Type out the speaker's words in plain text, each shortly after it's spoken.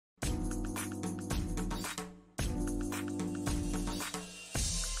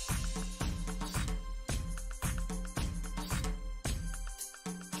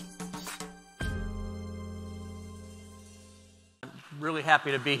Really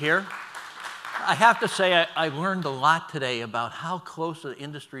happy to be here. I have to say I learned a lot today about how close to the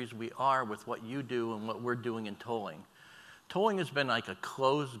industries we are with what you do and what we're doing in tolling. Tolling has been like a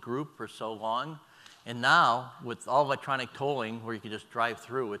closed group for so long, and now with all electronic tolling where you can just drive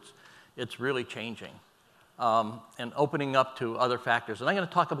through, it's really changing and opening up to other factors. And I'm going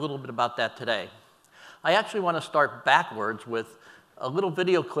to talk a little bit about that today. I actually want to start backwards with a little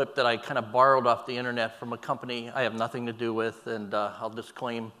video clip that I kind of borrowed off the internet from a company I have nothing to do with, and I'll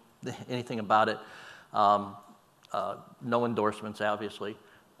disclaim anything about it. No endorsements, obviously.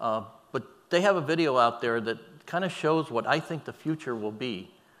 But they have a video out there that kind of shows what I think the future will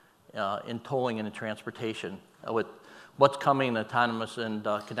be in tolling and in transportation with what's coming in autonomous and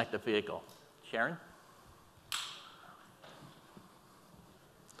connected vehicle. Sharon?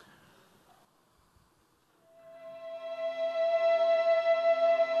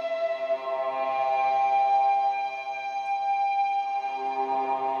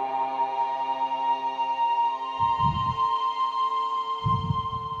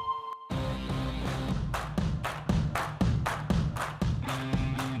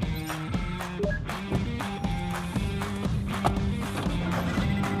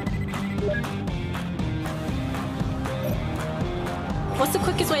 What's the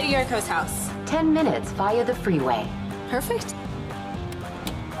quickest way to Yuriko's house? 10 minutes via the freeway. Perfect.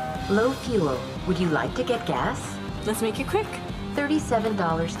 Low fuel. Would you like to get gas? Let's make it quick.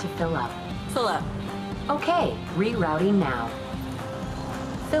 $37 to fill up. Fill up. Okay, rerouting now.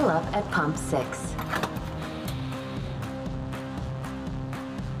 Fill up at pump 6.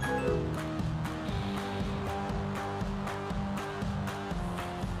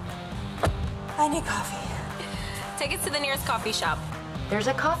 I need coffee. Take it to the nearest coffee shop. There's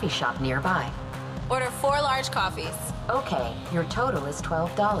a coffee shop nearby. Order 4 large coffees. Okay, your total is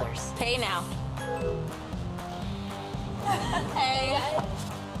 $12. Pay now. Hey.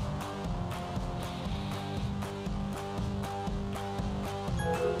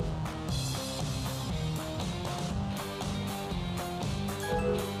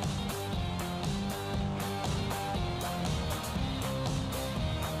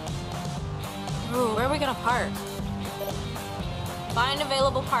 Ooh, where are we gonna park? Find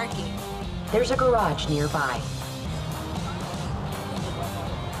available parking. There's a garage nearby.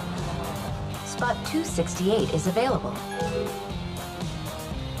 Spot 268 is available.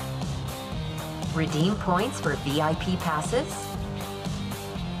 Redeem points for VIP passes.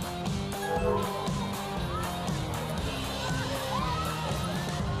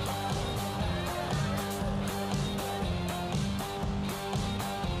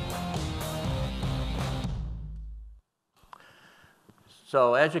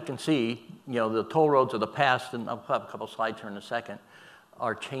 So as you can see, the toll roads of the past, and I'll have a couple slides here in a second,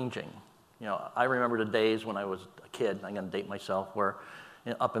 are changing. I remember the days when I was a kid, I'm going to date myself, where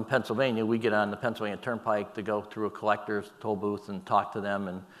up in Pennsylvania, we get on the Pennsylvania Turnpike to go through a collector's toll booth and talk to them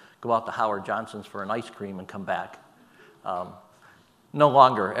and go out to Howard Johnson's for an ice cream and come back. No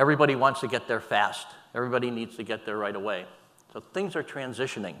longer. Everybody wants to get there fast. Everybody needs to get there right away. So things are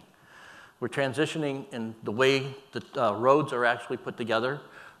transitioning. We're transitioning in the way that roads are actually put together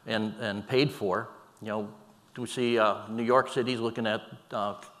and paid for. We see New York City's looking at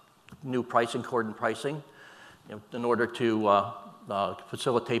new pricing, cordon pricing, in order to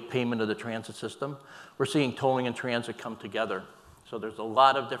facilitate payment of the transit system. We're seeing tolling and transit come together. So there's a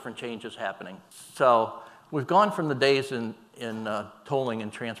lot of different changes happening. So we've gone from the days in tolling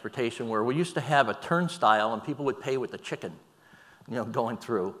and transportation where we used to have a turnstile and people would pay with a chicken, going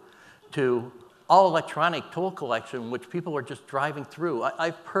through, to all electronic toll collection, which people are just driving through.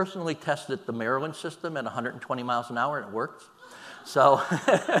 I've personally tested the Maryland system at 120 miles an hour, and it works. So,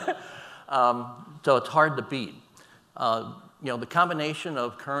 so it's hard to beat. The combination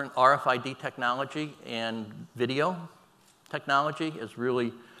of current RFID technology and video technology has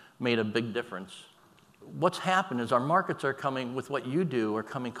really made a big difference. What's happened is our markets are coming, with what you do, are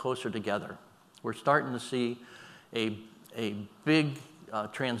coming closer together. We're starting to see a big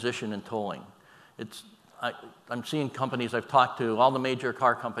transition in tolling. I'm seeing companies, I've talked to all the major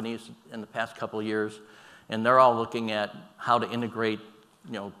car companies in the past couple of years, and they're all looking at how to integrate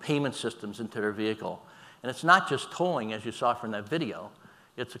payment systems into their vehicle. And it's not just tolling, as you saw from that video.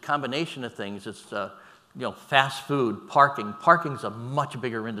 It's a combination of things. It's fast food, parking. Parking's a much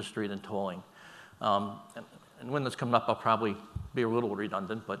bigger industry than tolling. And when this comes up, I'll probably be a little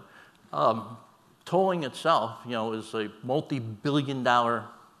redundant, but tolling itself, is a multi-billion-dollar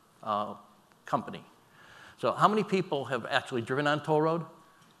company. So how many people have actually driven on toll road?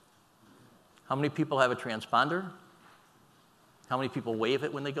 How many people have a transponder? How many people wave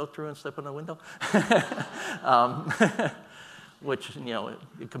it when they go through and step in the window? which,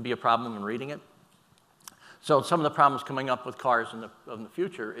 it could be a problem in reading it. So some of the problems coming up with cars in the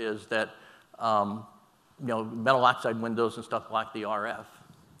future is that, metal oxide windows and stuff block the RF.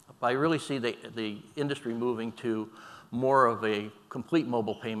 But I really see the industry moving to more of a complete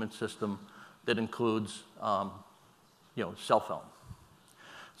mobile payment system that includes, cell phone.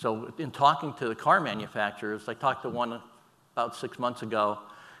 So in talking to the car manufacturers, I talked to one about 6 months ago,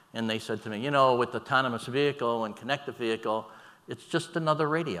 and they said to me, with autonomous vehicle and connected vehicle, it's just another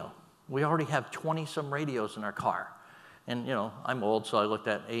radio. We already have 20-some radios in our car. And, I'm old, so I looked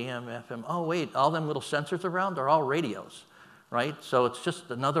at AM, FM. Oh, wait, all them little sensors around are all radios, right? So it's just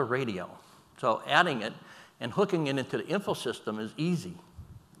another radio. So adding it and hooking it into the info system is easy.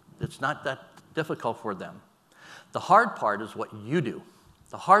 It's not that difficult for them. The hard part is what you do.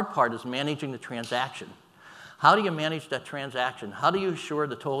 The hard part is managing the transaction. How do you manage that transaction? How do you assure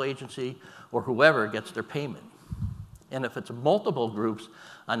the toll agency or whoever gets their payment? And if it's multiple groups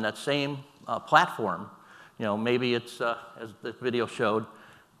on that same platform, maybe it's, as the video showed,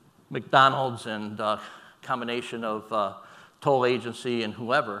 McDonald's and combination of toll agency and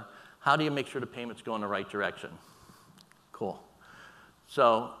whoever, how do you make sure the payments go in the right direction? Cool.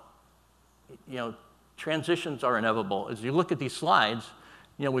 So, transitions are inevitable. As you look at these slides,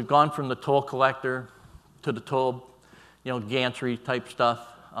 we've gone from the toll collector to the toll, gantry type stuff,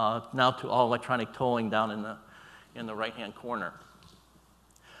 now to all electronic tolling down in the right-hand corner.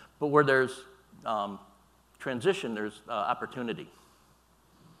 But where there's transition, there's opportunity.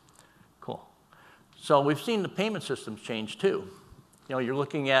 Cool. So we've seen the payment systems change too. You're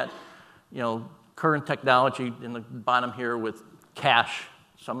looking at, current technology in the bottom here with cash.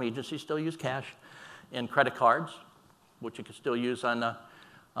 Some agencies still use cash, and credit cards, which you can still use on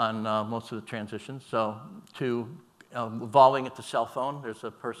most of the transitions. So to evolving it to cell phone, there's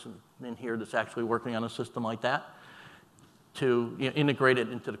a person in here that's actually working on a system like that, to integrate it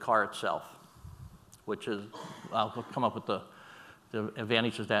into the car itself, which is, I'll come up with the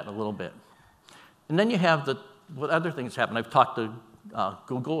advantages of that in a little bit. And then you have what other things happen. I've talked to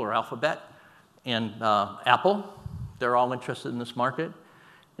Google or Alphabet and Apple. They're all interested in this market.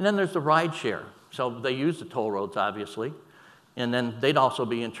 And then there's the ride share. So they use the toll roads, obviously. And then they'd also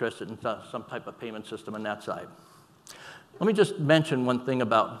be interested in some type of payment system on that side. Let me just mention one thing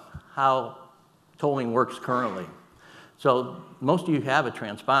about how tolling works currently. So most of you have a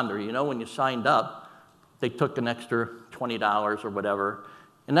transponder. When you signed up, they took an extra $20 or whatever,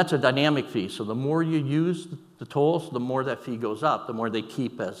 and that's a dynamic fee. So the more you use the tolls, the more that fee goes up, the more they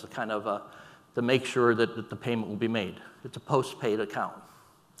keep as a kind of to make sure that the payment will be made. It's a post-paid account.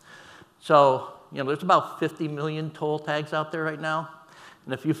 So, there's about 50 million toll tags out there right now.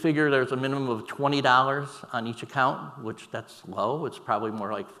 And if you figure there's a minimum of $20 on each account, which that's low, it's probably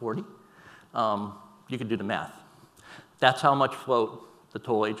more like 40, you can do the math. That's how much float the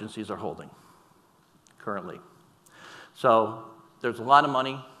toll agencies are holding currently. So there's a lot of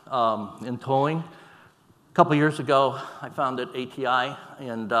money in tolling. A couple years ago, I founded ATI,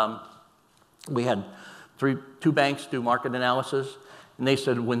 and we had two banks do market analysis, and they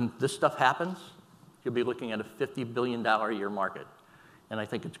said when this stuff happens, you'll be looking at a $50 billion a year market, and I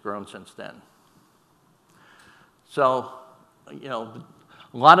think it's grown since then. So, a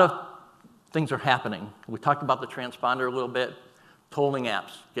lot of things are happening. We talked about the transponder a little bit. Tolling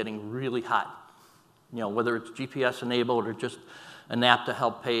apps getting really hot. Whether it's GPS enabled or just an app to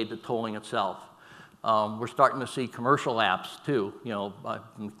help pay the tolling itself. We're starting to see commercial apps too,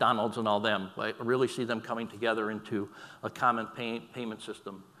 McDonald's and all them. I really see them coming together into a common payment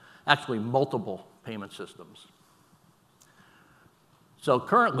system, actually multiple payment systems. So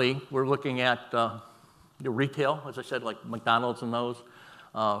currently, we're looking at the retail, as I said, like McDonald's and those,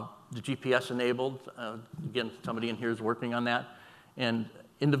 the GPS enabled, again, somebody in here is working on that, and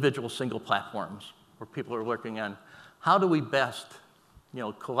individual single platforms where people are working on how do we best,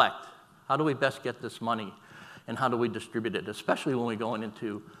 collect. How do we best get this money, and how do we distribute it, especially when we're going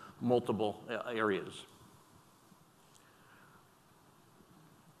into multiple areas?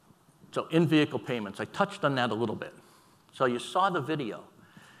 So in-vehicle payments, I touched on that a little bit. So you saw the video.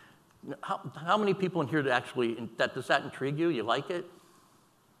 How many people in here does that intrigue you? You like it?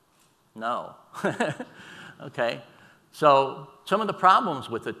 No. Okay. So some of the problems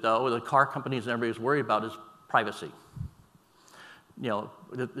with it, though, the car companies and everybody's worried about is privacy.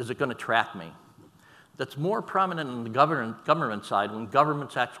 Is it going to track me? That's more prominent on the government side when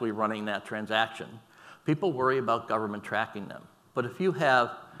government's actually running that transaction. People worry about government tracking them. But if you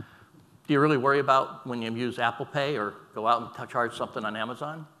have, do you really worry about when you use Apple Pay or go out and charge something on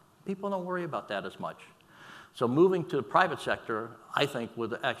Amazon? People don't worry about that as much. So moving to the private sector, I think,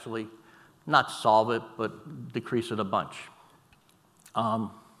 would actually not solve it, but decrease it a bunch.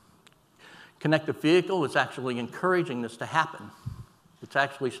 Connected Vehicle is actually encouraging this to happen. It's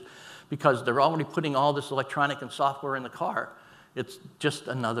actually because they're already putting all this electronic and software in the car. It's just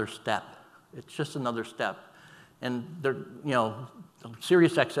another step. It's just another step. And they're,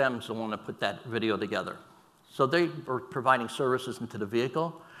 Sirius XM is the one that put that video together. So they are providing services into the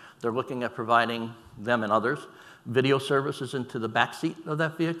vehicle. They're looking at providing them and others video services into the back seat of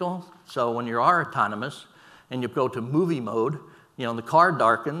that vehicle. So when you are autonomous and you go to movie mode, the car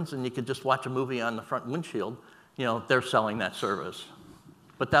darkens and you could just watch a movie on the front windshield, they're selling that service.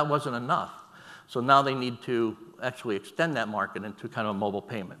 But that wasn't enough. So now they need to actually extend that market into kind of a mobile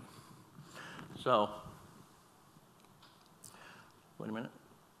payment. So, wait a minute,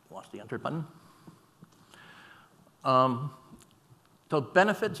 lost the enter button. So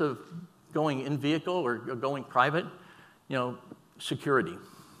benefits of going in vehicle or going private, security.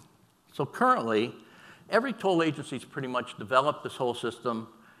 So currently, every toll agency's pretty much developed this whole system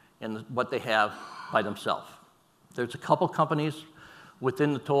and what they have by themselves. There's a couple companies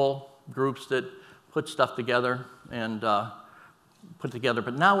within the toll groups that put stuff together and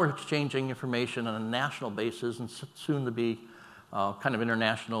but now we're exchanging information on a national basis and soon to be kind of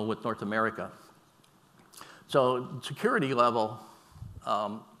international with North America. So security level,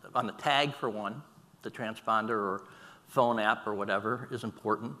 on the tag for one, the transponder or phone app or whatever is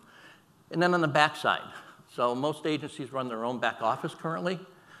important. And then on the backside. So most agencies run their own back office currently.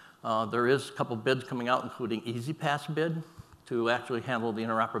 There is a couple bids coming out, including EasyPass bid, to actually handle the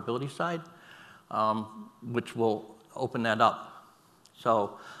interoperability side, which will open that up.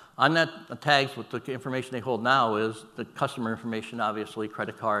 So on that tags, with the information they hold now is the customer information, obviously,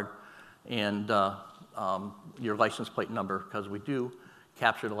 credit card, and your license plate number, because we do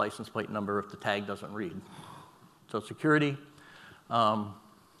capture the license plate number if the tag doesn't read. So security,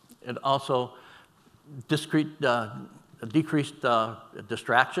 and also decreased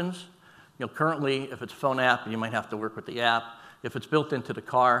distractions. Currently, if it's a phone app, you might have to work with the app. If it's built into the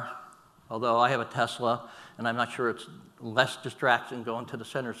car, although I have a Tesla, and I'm not sure it's less distraction going to the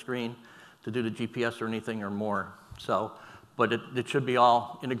center screen to do the GPS or anything or more. So, but it should be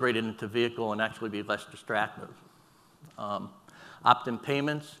all integrated into vehicle and actually be less distractive. Opt-in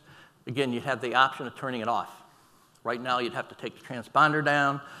payments, again, you have the option of turning it off. Right now, you'd have to take the transponder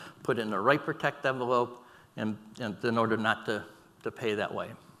down, put it in the right protect envelope, and in order not to pay that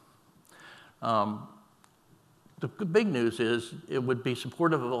way. The big news is it would be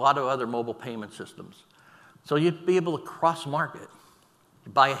supportive of a lot of other mobile payment systems. So you'd be able to cross-market.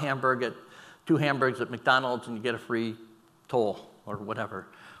 You buy a hamburger, 2 hamburgers at McDonald's, and you get a free toll or whatever,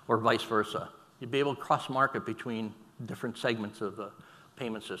 or vice versa. You'd be able to cross-market between different segments of the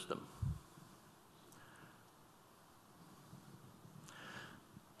payment system.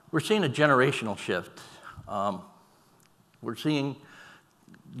 We're seeing a generational shift. We're seeing,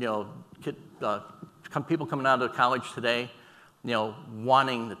 people coming out of college today,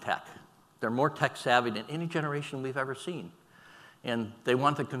 wanting the tech. They're more tech savvy than any generation we've ever seen. And they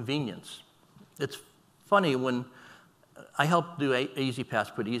want the convenience. It's funny, when I helped do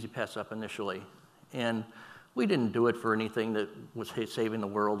EasyPass, put EasyPass up initially, and we didn't do it for anything that was saving the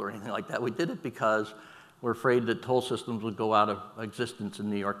world or anything like that. We did it because we're afraid that toll systems would go out of existence in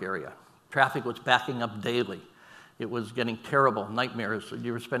the New York area. Traffic was backing up daily. It was getting terrible, nightmares.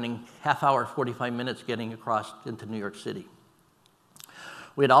 You were spending half hour, 45 minutes getting across into New York City.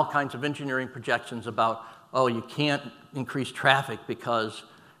 We had all kinds of engineering projections about, you can't increase traffic because,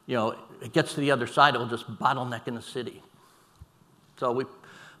 it gets to the other side, it'll just bottleneck in the city. So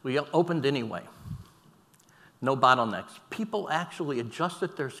we opened anyway. No bottlenecks. People actually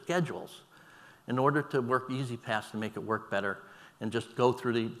adjusted their schedules in order to work EasyPass to make it work better and just go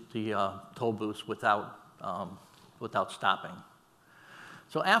through the toll booths without stopping.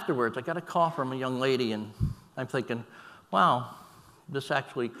 So afterwards, I got a call from a young lady, and I'm thinking, wow, this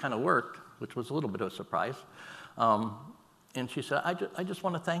actually kind of worked, which was a little bit of a surprise. And she said, I just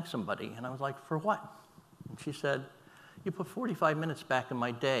want to thank somebody. And I was like, for what? And she said, you put 45 minutes back in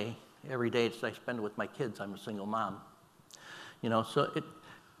my day, every day that I spend with my kids. I'm a single mom. So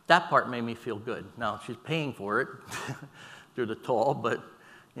that part made me feel good. Now, she's paying for it through the toll, but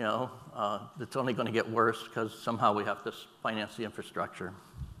it's only going to get worse because somehow we have to finance the infrastructure.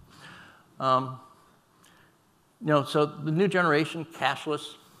 So the new generation,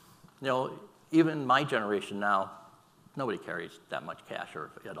 cashless, even my generation now, nobody carries that much cash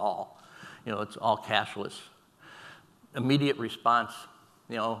or at all. It's all cashless. Immediate response,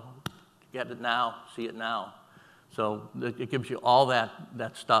 get it now, see it now. So it gives you all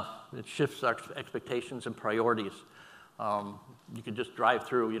that stuff. It shifts our expectations and priorities. You can just drive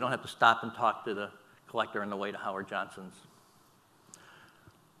through. You don't have to stop and talk to the collector on the way to Howard Johnson's.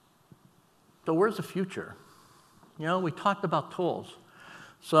 So where's the future? You know, we talked about tolls.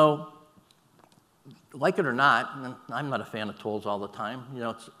 So, like it or not, and I'm not a fan of tolls all the time. You know,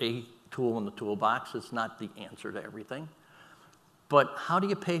 it's a tool in the toolbox. It's not the answer to everything. But how do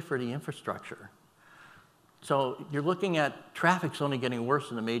you pay for the infrastructure? So you're looking at traffic's only getting worse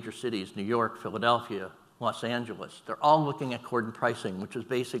in the major cities, New York, Philadelphia, Los Angeles. They're all looking at cordon pricing, which is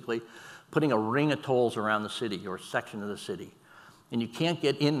basically putting a ring of tolls around the city or a section of the city. And you can't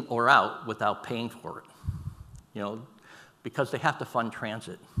get in or out without paying for it, you know, because they have to fund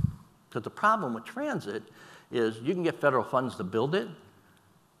transit. Because the problem with transit is you can get federal funds to build it,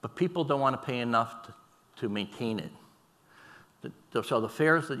 but people don't want to pay enough to maintain it. So the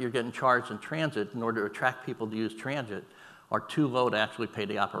fares that you're getting charged in transit in order to attract people to use transit are too low to actually pay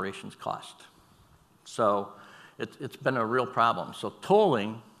the operations cost. So it's been a real problem. So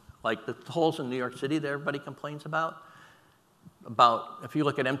tolling, like the tolls in New York City that everybody complains about, if you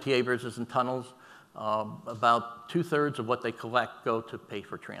look at MTA bridges and tunnels, about 2/3 of what they collect go to pay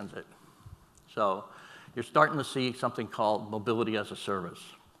for transit. So you're starting to see something called mobility as a service,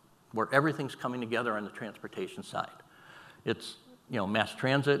 where everything's coming together on the transportation side. It's, you know, mass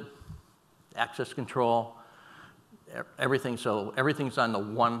transit, access control, everything. So everything's on the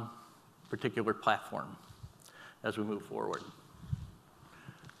one particular platform as we move forward.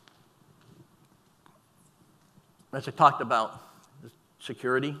 As I talked about,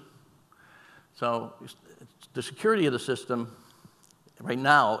 security. So the security of the system right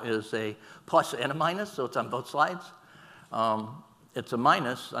now is a plus and a minus, so it's on both sides. It's a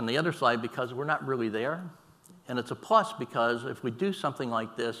minus on the other side because we're not really there. And it's a plus because if we do something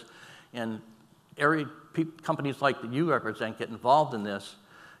like this and companies like that you represent get involved in this,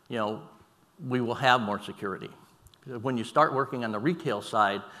 you know, we will have more security. When you start working on the retail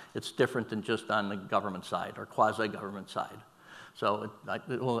side, it's different than just on the government side or quasi-government side. So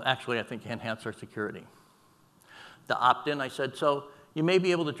it will actually, I think, enhance our security. The opt-in, I said, so you may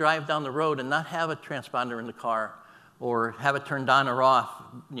be able to drive down the road and not have a transponder in the car or have it turned on or off,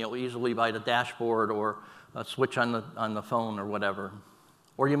 you know, easily by the dashboard or a switch on the phone or whatever.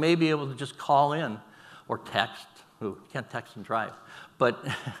 Or you may be able to just call in or text. Ooh, you can't text and drive, but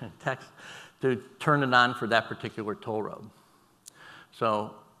text to turn it on for that particular toll road.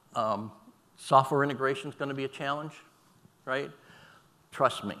 So software integration is going to be a challenge, right?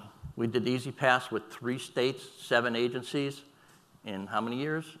 Trust me. We did Easy Pass with 3 states, 7 agencies in how many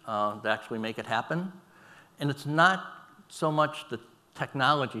years to actually make it happen? And it's not so much the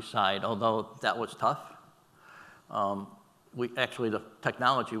technology side, although that was tough. The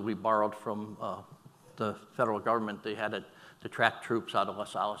technology we borrowed from the federal government. They had it to track troops out of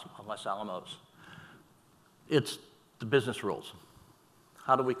Los Alamos. It's the business rules.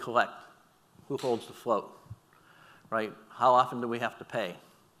 How do we collect? Who holds the float? Right? How often do we have to pay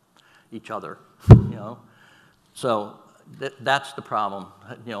each other? You know, so that's the problem.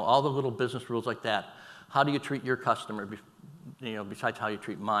 You know, all the little business rules like that. How do you treat your customer? You know, besides how you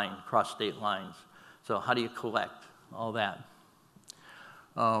treat mine, across state lines. So how do you collect all that?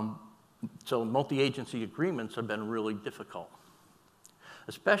 So multi-agency agreements have been really difficult,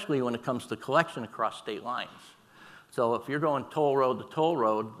 especially when it comes to collection across state lines. So if you're going toll road to toll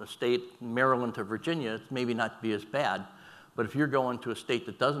road, a state, Maryland to Virginia, it's maybe not be as bad. But if you're going to a state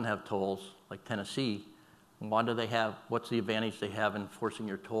that doesn't have tolls, like Tennessee, what's the advantage they have in enforcing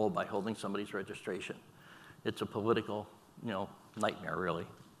your toll by holding somebody's registration? It's a political, you know, nightmare, really.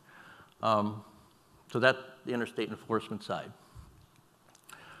 So that's the interstate enforcement side.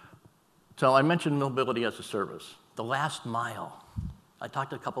 So I mentioned mobility as a service. The last mile. I talked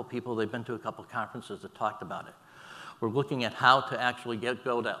to a couple people, they've been to a couple conferences that talked about it. We're looking at how to actually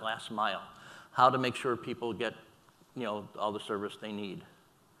go that last mile, how to make sure people get, you know, all the service they need.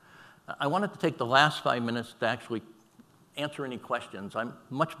 I wanted to take the last 5 minutes to actually answer any questions. I'm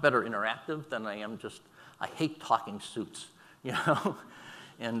much better interactive than I am I hate talking suits, you know,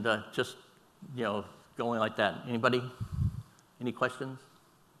 and just, you know, going like that. Anybody? Any questions?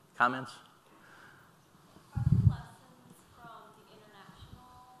 Comments? Are there lessons from the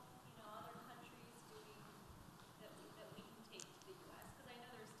international, you know, other countries doing that we can take to the U.S.? Because I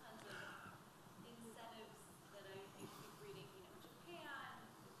know there's tons of incentives that I keep reading. You know, Japan,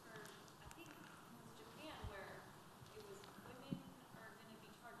 or I think it was Japan, where it was women are going to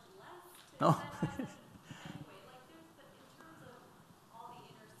be charged less to No. incentivize them. Anyway, like but in terms of all the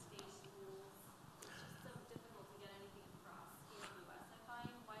interstate rules, it's just so difficult to get anything across here in the U.S. I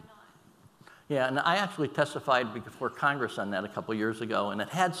find. Why not? Yeah, and I actually testified before Congress on that a couple years ago, and it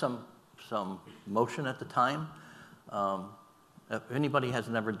had some motion at the time. If anybody has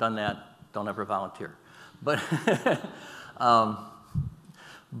never done that, don't ever volunteer. But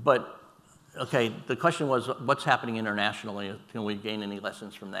Okay, the question was, what's happening internationally? Can we gain any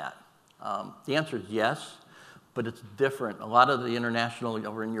lessons from that? The answer is yes, but it's different. A lot of the international,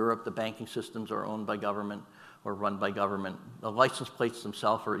 over in Europe, the banking systems are owned by government or run by government. The license plates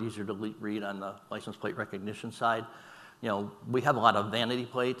themselves are easier to read on the license plate recognition side. We have a lot of vanity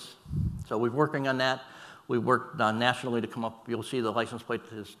plates, so we're working on that. We worked nationally to come up, you'll see the license plate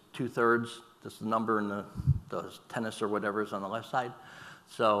is 2/3. This is the number in the tennis or whatever is on the left side.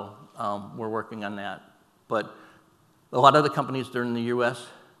 So we're working on that. But a lot of the companies that are in the U.S.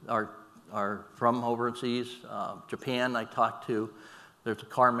 are from overseas. Japan, I talked to, there's a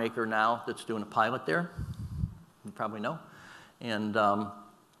car maker now that's doing a pilot there. You probably know. And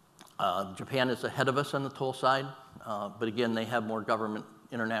Japan is ahead of us on the toll side. But again, they have more government,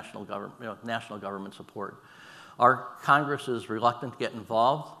 international government, national government support. Our Congress is reluctant to get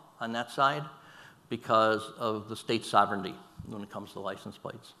involved on that side because of the state sovereignty when it comes to license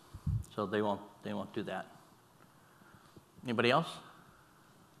plates. So they won't do that. Anybody else?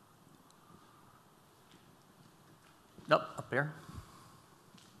 Nope, up there.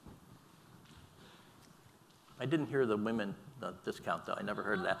 I didn't hear the women discount, though. I never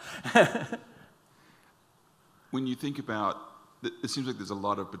heard that. When you think about, it seems like there's a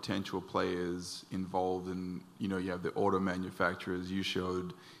lot of potential players involved, and you have the auto manufacturers. You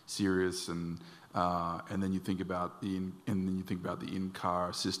showed Sirius, and then you think about the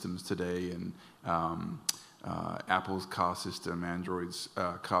in-car systems today, and Apple's car system, Android's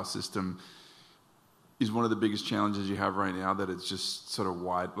car system. Is one of the biggest challenges you have right now that it's just sort of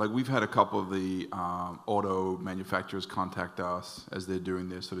wide. Like we've had a couple of the auto manufacturers contact us as they're doing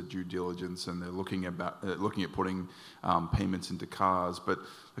their sort of due diligence, and they're looking at putting payments into cars. But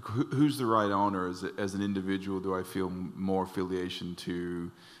like, who's the right owner? As an individual, do I feel more affiliation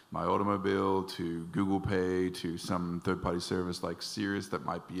to my automobile, to Google Pay, to some third-party service like Sirius that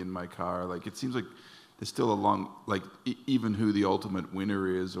might be in my car? Like it seems like there's still a long, like even who the ultimate winner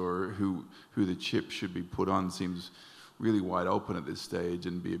is or who the chip should be put on seems really wide open at this stage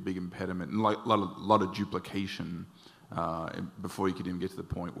and be a big impediment, and like a lot of duplication before you could even get to the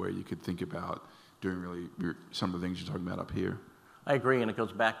point where you could think about doing really some of the things you're talking about up here. I agree, and it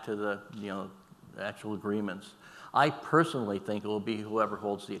goes back to the the actual agreements. I personally think it will be whoever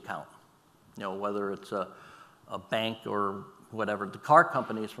holds the account, whether it's a bank or whatever. The car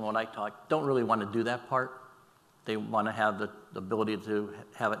companies, from what I talk, don't really want to do that part. They want to have the ability to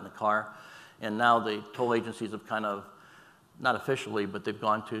have it in the car. And now the toll agencies have kind of, not officially, but they've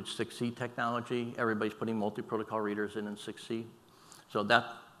gone to 6C technology. Everybody's putting multi-protocol readers in 6C. So that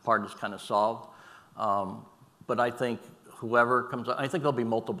part is kind of solved. But I think whoever comes up, I think there'll be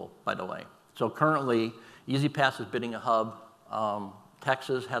multiple, by the way. So currently, EasyPass is bidding a hub.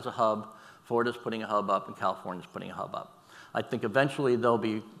 Texas has a hub. Florida's putting a hub up, and California's putting a hub up. I think eventually they'll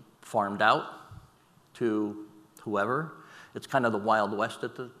be farmed out to whoever. It's kind of the Wild West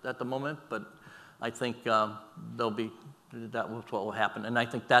at the moment, but I think that's what will happen. And I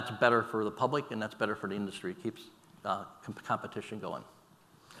think that's better for the public, and that's better for the industry. It keeps competition going.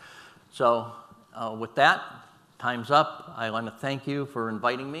 So with that, time's up. I want to thank you for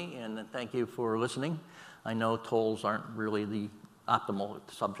inviting me, and thank you for listening. I know tolls aren't really the optimal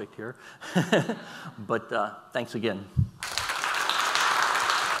subject here, but thanks again.